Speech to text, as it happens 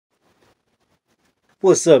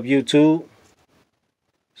What's up, YouTube?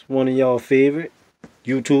 It's one of y'all favorite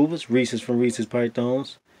YouTubers, Reese's from Reese's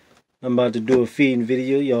Pythons. I'm about to do a feeding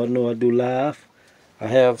video. Y'all know I do live. I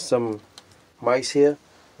have some mice here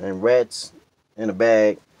and rats in a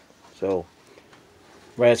bag. So,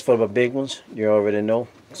 rats for the big ones, you already know.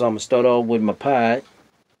 So I'm going to start off with my pie,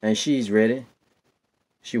 and she's ready.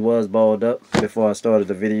 She was balled up before I started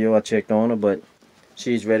the video. I checked on her, but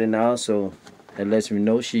she's ready now, so that lets me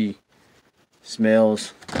know she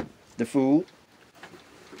smells the food.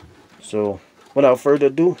 So without further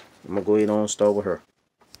ado, I'm gonna go ahead and start with her.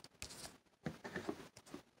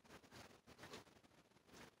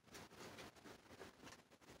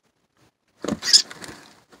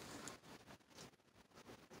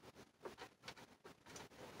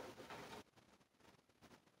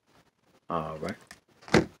 Alright.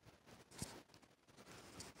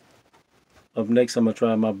 Up next, I'm gonna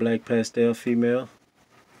try my black pastel female.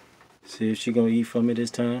 See if she gonna eat for me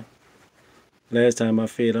this time. Last time I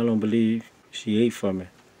fed, I don't believe she ate for me.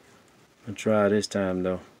 I'm gonna try this time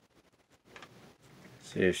though.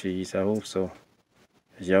 See if she eats. I hope so.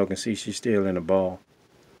 As y'all can see, she's still in the ball.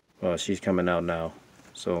 Well, she's coming out now,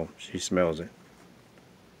 so she smells it.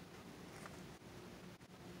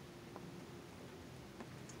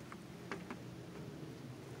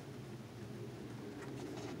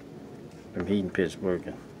 Them heating pits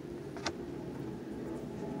working.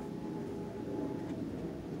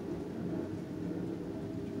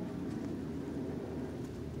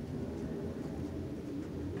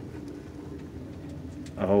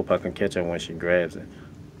 I hope I can catch her when she grabs it,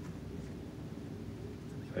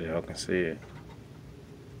 so y'all can see it.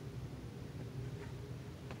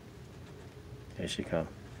 Here she comes.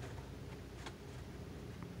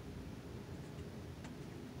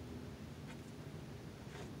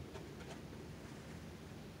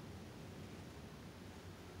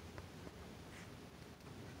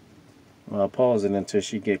 Well, I'll pause it until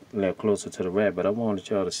she get a little closer to the rat, but I wanted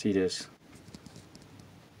y'all to see this.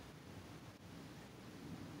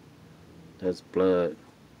 That's blood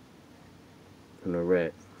from the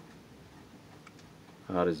rat.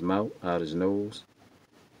 Out his mouth, out his nose.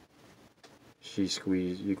 She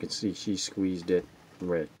squeezed, you can see she squeezed that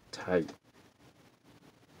rat tight.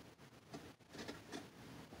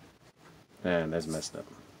 Man, that's messed up.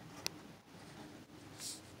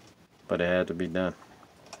 But it had to be done.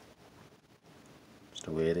 It's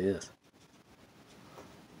the way it is.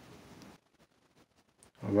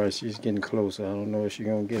 Alright, she's getting closer. I don't know if she's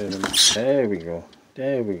gonna get it. There we go.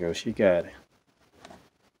 There we go. She got it.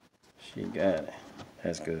 She got it.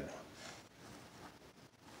 That's good.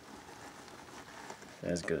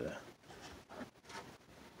 That's good.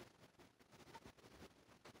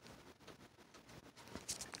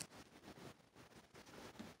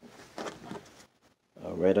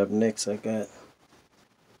 Right up next, I got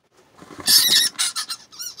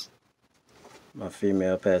my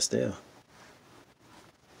female pastel,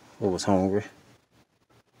 who was hungry.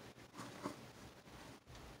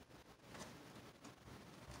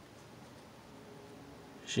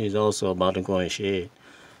 She's also about to go in shed,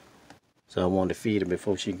 so I wanted to feed her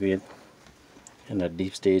before she get in the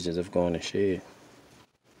deep stages of going to shed.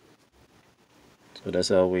 So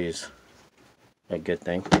that's always a good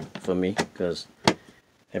thing for me, because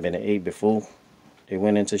having ate before they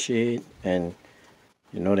went into shed, and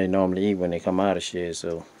you know they normally eat when they come out of shed,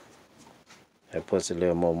 so that puts a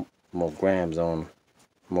little more grams on them,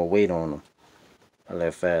 more weight on them, a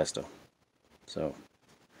little faster. So,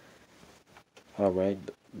 alright,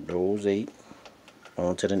 those 8,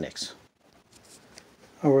 on to the next.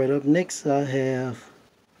 Alright, up next I have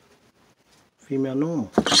female normal.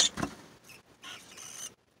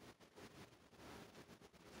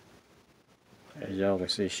 As y'all can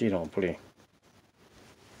see, she don't play.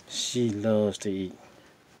 She loves to eat.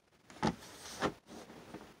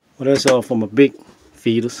 Well, that's all for my big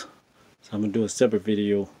feeders. So I'm going to do a separate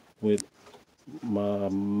video with my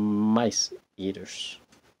mice eaters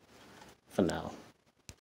for now.